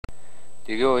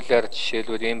Дэгийн хуулиар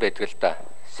жишээлбэл юм байдаг л да.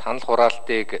 Санал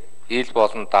хураалтыг ил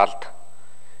болон далд.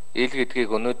 Ил гэдгийг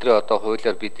өнөөдрөө одоо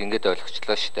хуулиар бид ингэж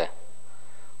ойлгочлоо шүү дээ.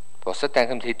 Бусад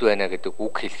танхимд хэд байна гэдэг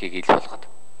үг хэлхийг ил болгоод.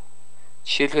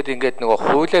 Жишээлбэл ингээд нөгөө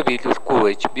хуулиа биелүүлэхгүй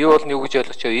байж би бол юу гэж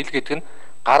ойлгож байгаа ил гэдэг нь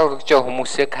гар ургаж байгаа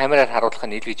хүмүүсээ камераар харуулах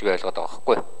нь ил гэж би ойлгоод байгаа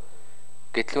байхгүй.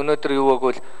 Гэтэл өнөөдөр юу вэ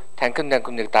гэвэл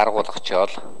танхимыг даргуулах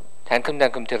чоол. Танхим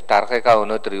тэр даргыгаа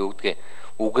өнөөдөр юу гэдгийг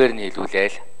үгээр нь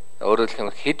хэлүүлээл. Өөрөөр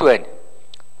хэлбэл хэд байна?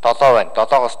 7 байна.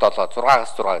 7-оос 7,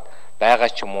 6-аас 6 байгаа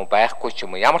ч юм уу, байхгүй ч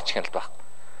юм уу, ямар ч хяналт байхгүй.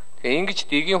 Тэгээ ингэж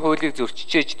дэгийн хуулийг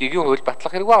зөрчижээж дэгийн хууль батлах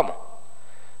хэрэг байна мó.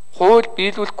 Хууль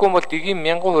биелүүлэхгүй бол дэгийн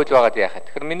 1000 хууль байгаад яах вэ?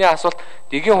 Тэгэхээр миний асуулт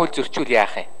дэгийн хууль зөрчүүл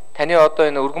яах юм? Таны одоо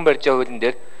энэ өргөн барьжаа хуулийн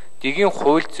дээр дэгийн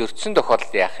хууль зөрчсөн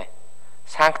тохиолдолд яах юм?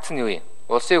 Санкц нь юу юм?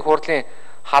 Улсын их хурлын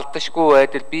халдашгүй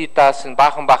байдал бие даасан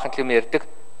баахан юм ярьдаг.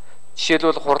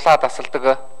 Жишээлбэл хурлаа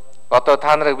тасалдаг. Одоо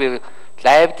та нарыг би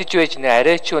лайвдж байж нэ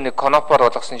арайч нэг конопор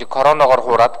болгосон чи коронавигоор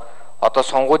хуураад одоо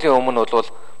сонгуулийн өмнө бол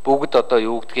бүгд одоо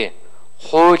юу гэдгийг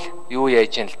хууль юу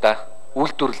яаж юм л да?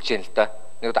 Үйлдвэрлэж юм л да.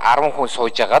 Нэг 10 хүн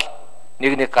сууж байгаа л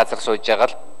нэг газар сууж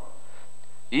байгаа л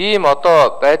ийм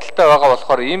одоо байдалтай байгаа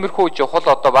болохоор иймэрхүү жухал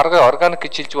одоо баргын органик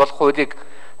гэж хэлж болох хуулийг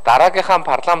дараагийнхаа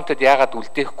парламентод яагаад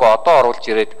үлдээхгүй одоо оруулж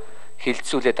ирээд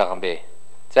хилцүүлээд байгаа юм бэ?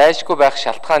 Зайлшгүй байх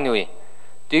шалтгаан юу юм?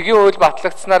 Дэгийн хууль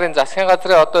батлагдсанаар энэ засгийн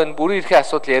газрын одоо энэ бүрийн эрхийн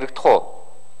асуудал яригдах уу?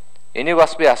 Энийг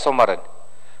бас би асуумаар байна.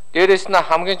 Дээрээс нь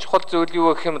хамгийн чухал зүйл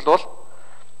юу гэх юм бол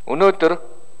өнөөдөр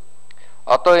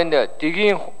одоо энэ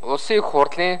дэгийн улсын их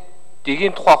хурлын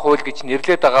дэгийн тухай хууль гэж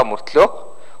нэрлээд байгаа мөртлөө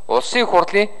улсын их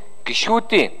хурлын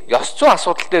гишүүдийн ёс зүйн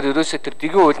асуудал дээр ерөөсөө тэр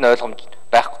дэгийн хууль нь ойлгомж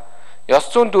байхгүй. Ёс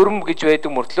зүйн дүрм гэж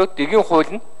байдаг мөртлөө дэгийн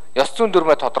хууль нь ёс зүйн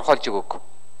дүрмээ тодорхойлж өгөөг.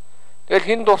 Тэгэл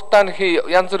хин дуртаа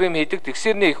янз бүр юм хийдэг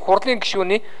тэгсэрний их хурлын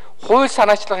гишүүний хууль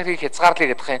санаачлах хэргийг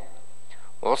хязгаарлая гэдэг юм.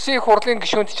 Улсын их хурлын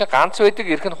гишүүнд чинь ганц байдаг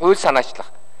эрх нь хууль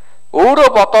санаачлах. Өөрөө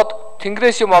бодоод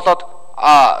тэнгэрээс юм олоод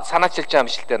санаачилж байгаа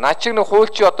юм шиг л дээ. Наа чиг нэг хууль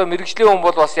чи одоо мэрэгжлийн хүн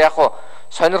бол бас яг хуу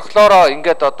сонирхлоороо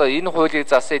ингээд одоо энэ хуулийг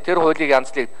заасаа тэр хуулийг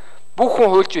янзлыг бүх хүн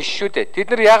хуульч биш шүү дээ. Тэд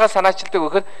нар яагаад санаачилдаг вэ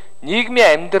гэхээр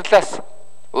нийгмийн амьдралаас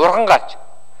урган гарч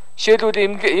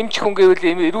жишээлбэл эмч хүн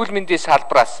гэвэл эрүүл мэндийн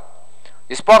салбараас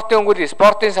спортын хүн гэвэл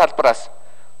спортын салбараас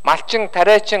малчин,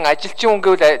 тариачин, ажилчин хүн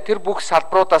гэвэл тэр бүх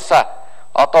салбаруудаас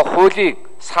одоо хуулийн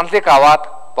саналыг аваад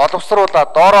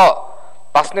боловсруулаад доороо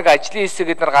бас нэг ажлын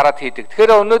хэсэг эднэр гараад хийдэг.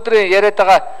 Тэгэхээр өнөөдрийн яриад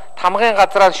байгаа тамгын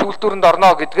газраар шүүлтүүрэнд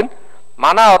орно гэдэг нь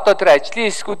манай одоо тэр ажлын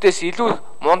хэсгүүдээс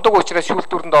илүү мундаг учраас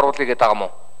шүүлтүүрэнд оруулъя гэдэг байгаа юм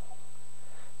уу?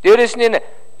 Дээрээс нь энэ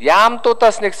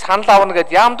яамдуудаас нэг санал авна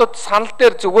гэдэг яамдууд санал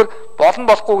дээр зүгээр болно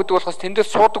болохгүй гэдэг болохоос тэндээс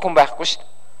суудаг хүн байхгүй шүү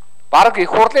дээ. Бараг их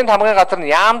хурлын тамгын газар нь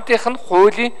яамдынх нь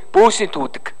хуулийн бөөсийн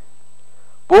түүдэг.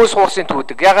 Бөөс хуурсын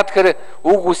түүдэг. Ягаад тэгэхээр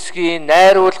үг үсгийн,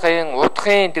 найруулгын,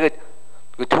 утгын тэгээд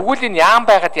тэгвэл энэ яам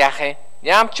байгаад яах юм?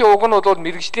 Яам чи уг нь бол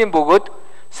мэрэгжлийн бөгөөд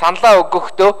саналаа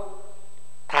өгөхдөө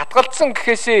татгалцсан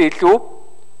гэхээсээ илүү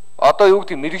одоо юу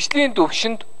гэдэг мэрэгжлийн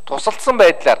төвшөнд тусалсан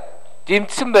байдлаар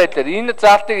дэмжсэн байдлаар энэ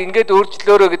заалтыг ингээд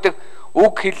өөрчлөөрөө гэдэг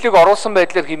үг хэллэг оруулсан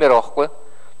байдлаар хиймээр байгаа хгүй.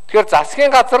 Тэгэхээр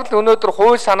засгийн газар л өнөөдөр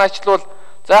хууль санаачлал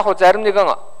за яг зарим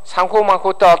нэгэн санхүү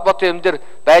манхүүтэй холбоотой юм дээр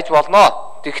байж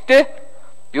болно. Тэгэхдээ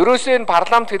ерөөсөө энэ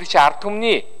парламент гэдэг чинь ард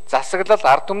түмний засаглал,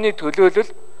 ард түмний төлөөлөл,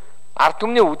 ард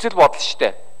түмний үзэл бодол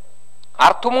штэ.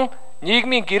 Ард түмэн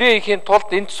нийгмийн гэрээ ихийн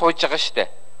тулд энд сууж байгаа штэ.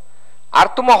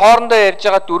 Ард түмэн хоорондоо ярьж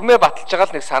байгаа дүрмээ баталж байгаа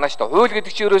л нэг санаа штэ. Хууль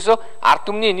гэдэг чинь ерөөсөө ард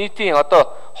түмний нийтийн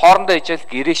одоо хоорондоо ижил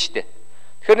гэрээ штэ.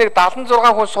 Тэгэхээр нэг 76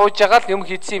 хүн сууж байгаа л юм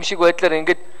хийсэн юм шиг байдлаар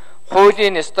ингээд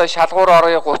хуулийн өстой шалгуур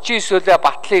орё 39-өлөө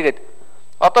батлая гэд.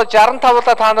 Одоо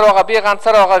 65-ла та нар байгаа би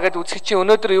ганцаараа байгаа гэд үзэх чинь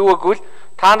өнөөдөр юу гэвэл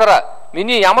та нар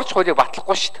миний ямар ч хуулийг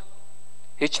батлахгүй штэ.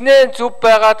 Хичнээн зүв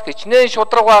байгаад, хичнээн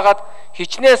шудраг байгаад,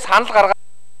 хичнээн санал гаргаад.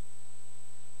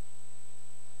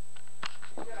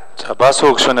 За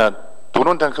Баасанхүү гишүүнээ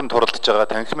дөрвөн танхим туралдж байгаа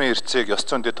танхимын эрцийг ёс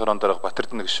зүйн дэд хорон дарга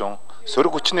Батэрдэн гишүүн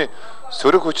сөрөг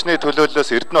хүчний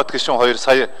төлөөллөөс Эрдэнэт гишүүн 2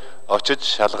 сая очиж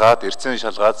шалгаад эрцэн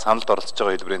шалгаад саналд оролцож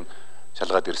байгаа хэлбэрийн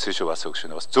шалгаад ирсэн шүү Баасанхүү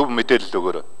гишүүнээ бас зөв мэдээлэл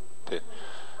өгөөрэй. Тий.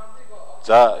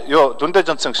 За юу Дүндэ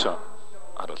Жонсон гишүүн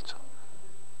харуулж.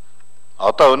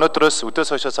 Одоо өнөөдрөөс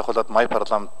өдөөс хойшоос ахуулаад май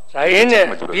парламент. За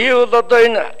энэ би бол одоо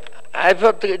энэ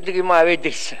iPod гэдэг юм авээд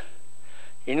ирсэн.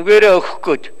 Энэгээрээ өгөх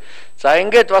гээд. За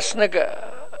ингээд бас нэг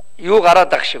юу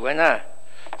гараад ах шиг байна.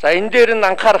 За энэ дээр нь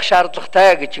анхаарах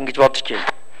шаардлагатай гэж ингэж бодож байна.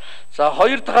 За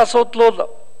хоёр дахь асуудал бол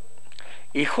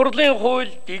их хурлын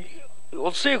хууль,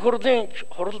 улсын их хурлын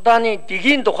хуралдааны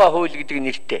дэгийн тухай хууль гэдэг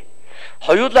нэртэй.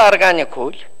 Хоёулаа органик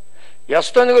хууль.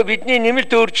 Ястай нөгөө бидний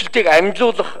нэмэлт өөрчлөлтийг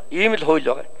амжуулах ийм л хууль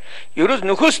байгаа. Ерөөс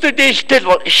нөхөстөө дээштэй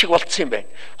шиг болцсон юм байна.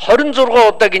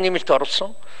 26 удаагийн нэмэлт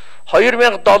оруулсан.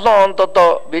 2007 онд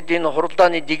одоо бид энэ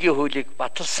хуралдааны дэгийн хуулийг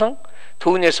баталсан.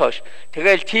 Түүнээс хойш.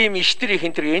 Тэгэл тим иштрийн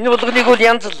хинтэр энэ болгоныг бол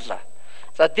янзллаа.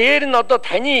 За дээр нь одоо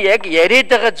таны яг яриад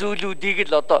байгаа зүйлүүдийг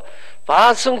л одоо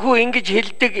Баасанхүү ингэж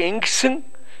хэлдэг ингэсэн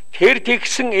тэр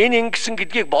тэгсэн энэ ингэсэн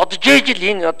гэдгийг бодож ээж л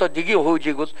энэ одоо дэгийн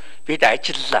хуулийг бол бид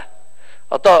ажиллалаа.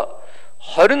 Одоо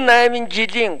 28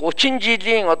 жилийн 30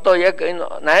 жилийн одоо яг энэ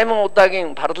 8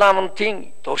 удаагийн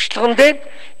парламентын туршлаган дээр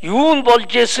юу нь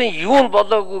болж исэн юу нь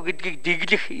болоогүй гэдгийг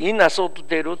дэглэх энэ асуудал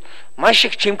дээр бол маш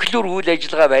их чимхлүүр үйл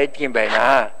ажиллагаа байдгийн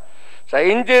байна. За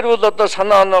энэ дээр бол одоо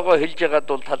санаа оноогоо хэлж байгаад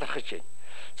бол талархаж байна.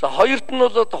 За хоёрт нь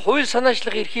бол одоо хууль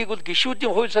санаачлах эрхийг бол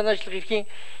гишүүдийн хууль санаачлах эрхийн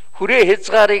хүрээ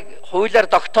хязгаарыг хуулиар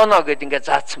тогтооно гэдээ ингээд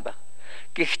заасан байна.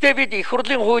 Гэхдээ бид их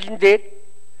хурлын хуулийн дээр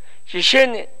жишээ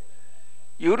нь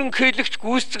ерөнхийлөгч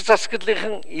гүйцэтгэх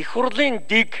засаглалын их хурлын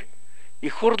дэг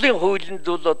их хурлын хуулинд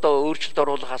бол одоо өөрчлөлт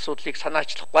оруулах асуудлыг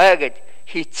санаачлахгүй гэд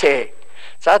хийцээ.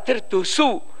 За тэр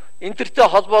төсөв энтертэй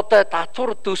холбоотой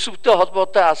татвар төсөвтэй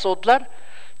холбоотой асуудлаар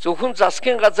зөвхөн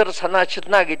засгийн газар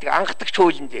санаачлана гэдэг анхдагч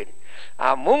хуулийн дээр.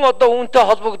 Мөн одоо үүнтэй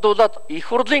холбогдуулаад их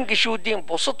хурлын гишүүдийн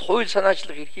бусад хууль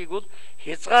санаачлах эрхийг бол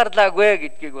хязгаарлаагүй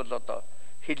гэдгийг бол одоо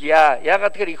хэлье.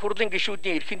 Ягаад тэгэхээр их хурлын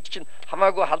гишүүдийн эрхэнд чинь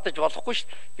хамаагүй халдаж болохгүй шүү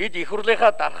дээ. Бид их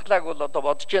хурлынхаа дархлааг бол одоо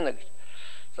бодож байна гэж.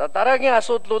 За дараагийн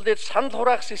асуудал бол санал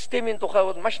хураах системийн тухай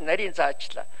бол маш нарийн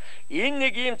заачлаа. Энэ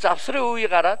нэг ийм завсрын үе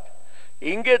гараад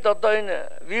ингээд одоо энэ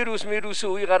вирусын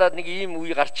үе гараад нэг ийм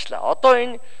үе гарчлаа. Одоо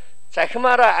энэ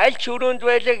захимаараа аль ч өрөөнд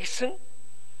байлаа гэсэн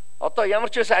одоо ямар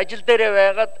ч байсан ажил дээрээ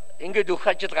байгаад ингээд өгөх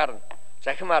ажил гарна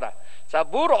захимаараа. За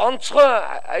бүр онцгой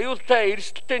аюултай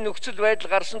эрсдэлтэй нөхцөл байдал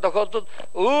гарсан тохиолдолд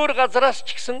өөр газараас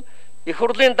ч гэсэн их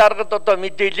хурлын даргад одоо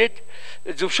мэдээлээд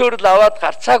зөвшөөрөл аваад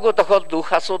гарцаагүй тохиолдолд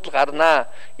өгөх асуудал гарнаа.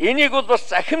 Энийг бол бас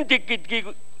захим дэг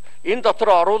гэдгийг энэ дотор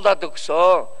оруулаад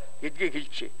өгсөө гэдгийг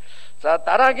хэлчихье. За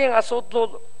дараагийн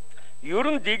асуудал бол ер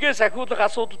нь дэгээс ахиулах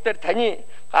асуудал дээр таны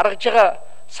гаргаж байгаа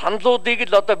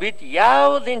саналуудыг л одоо бид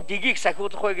яавал энэ дэгийг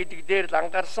сахиулах вэ гэдэг дээр л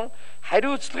анхаарсан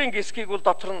хариуцлагын хэсгийг бол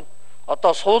дотор нь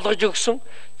одоо суулгаж өгсөн.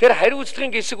 Тэр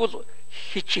хариуцлагын хэсэг бол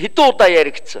хэдэн удаа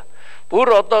яригдсан.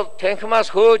 Бүр одоо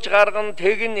танхимаас хөөж гаргана,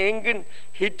 тэгн ингэн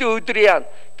хэдэн өдөр яана.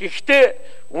 Гэхдээ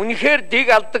үнэхээр дэг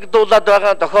алдагдуулаад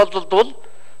байгаа тохиолдолд бол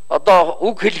одоо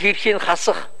үг хэлэх эрхийг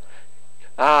хасах.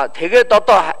 Тэгээд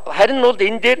одоо харин бол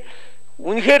энэ дээр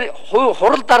үнэхээр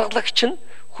хурал даргалагч нь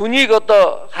хүнийг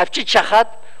одоо хавчиж шахаад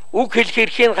үг хэлэх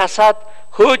эрхийг хасаад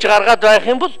хөөж гаргаад байх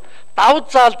юм бол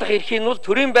давд заалдах эрхийг нь бол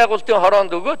төрийн байгуулалтын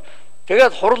хороонд өгөөд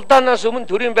тэгээд хуралдаанаас өмнө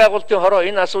төрийн байгуулалтын хороо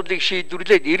энэ асуудлыг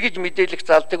шийдвэрлээд эргэж мэдээлэх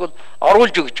заалтыг бол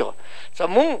оруулж өгч байгаа. За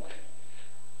мөн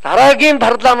дараагийн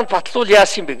парламент батлуул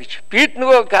яасан бэ гэж. Бид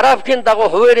нөгөө графикийн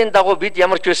дагуу хуваарийн дагуу бид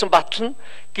ямар ч байсан батлна.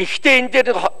 Гэхдээ энэ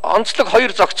дээр онцлог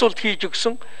хоёр зохицуулт хийж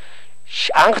өгсөн.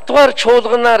 Анхдугаар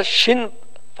чуулганаар шинэ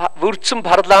бүрдсэн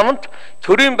парламент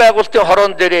төрийн байгуулалтын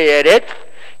хороон дээрээ яриад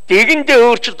дэгэндээ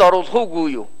өөрчлөлт оруулах уугүй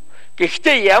юу?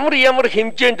 Гэхдээ ямар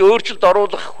хэмжээнд өөрчлөлт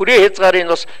оруулах хүрээ хязгаарыг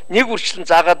бас нэг үрчлэн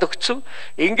заагаад өгсөн.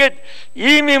 Ингээд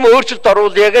ийм өөрчлөлт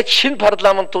оруулъя гэж шинэ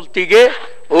парламент улдыгээ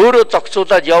өөрөө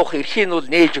зохицуулаад явах эрхийг нь бол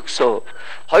нээж өгсөө.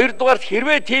 Хоёрдугаарт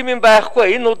хэрвээ тийм юм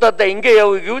байхгүй энэ удаадаа ингээ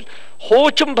явъя гэвэл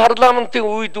хуучин парламентын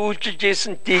үед үйлчилж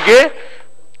ийсэн дэгээ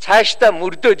цаашдаа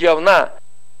мөрдөөд явнаа.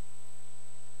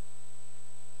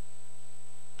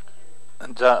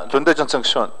 За Лүндэ Жонсон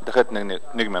гүшүүн дахиад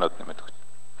нэг минут нэмээд өгч.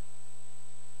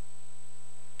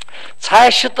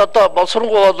 Цаашид одоо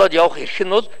боловсронгуй болоод явах эрх нь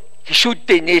бол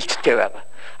гишүүддээ нээлттэй байгаа.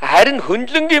 Харин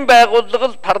хөндлөнгийн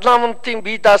байгууллага л парламентын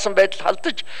бие даасан байдал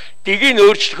халдаж дэгийг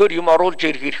өөрчлөхөөр юм оруулж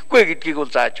ирэх хэрэггүй гэдгийг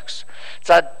бол зааж өгсөн.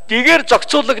 За дэгээр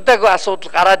зохицуулагдаагүй асуудал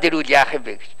гараад ирвэл яах юм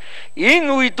бэ гэж. Энэ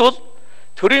үед бол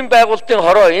төрийн байгуулалтын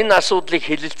хороо энэ асуудлыг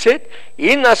хэлэлцээд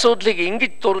энэ асуудлыг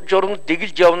ингэж журмд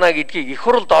дэглэж явна гэдгийг их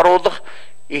хурлд оруулах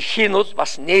эрхийг нь бол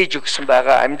бас нээж өгсөн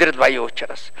байгаа амьдрал баян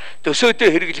учраас. Төсөөдөө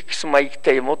хэрэглэх гэсэн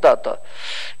маягтай юм уу да одоо.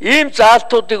 Ийм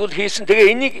заалтуудыг бол хийсэн. Тэгээ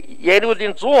энийг яриул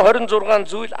энэ 126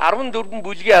 зүйл 14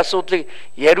 бүлгийн асуудлыг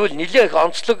яриул нэлээх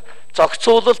онцлог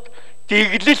зохицуулалт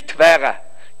дэглэлт байгаа.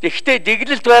 Тэгэхдээ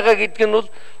дэглэлт байгаа гэдэг нь бол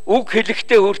үг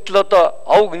хэлэхдээ хүртэл одоо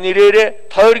овг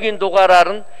нэрээрээ тойргийн дугаараар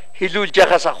нь хэлүүлж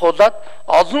яхаас ахуулаад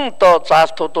олон доо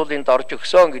заалтууд бол энд орж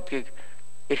өгсөн гэдгийг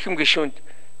эрхэм гишүүнд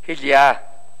хэлье.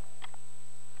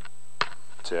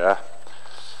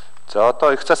 За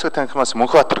одоо их засаг танхимаас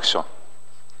Мөнхбаатар гишүүн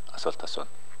асуулт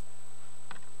асууна.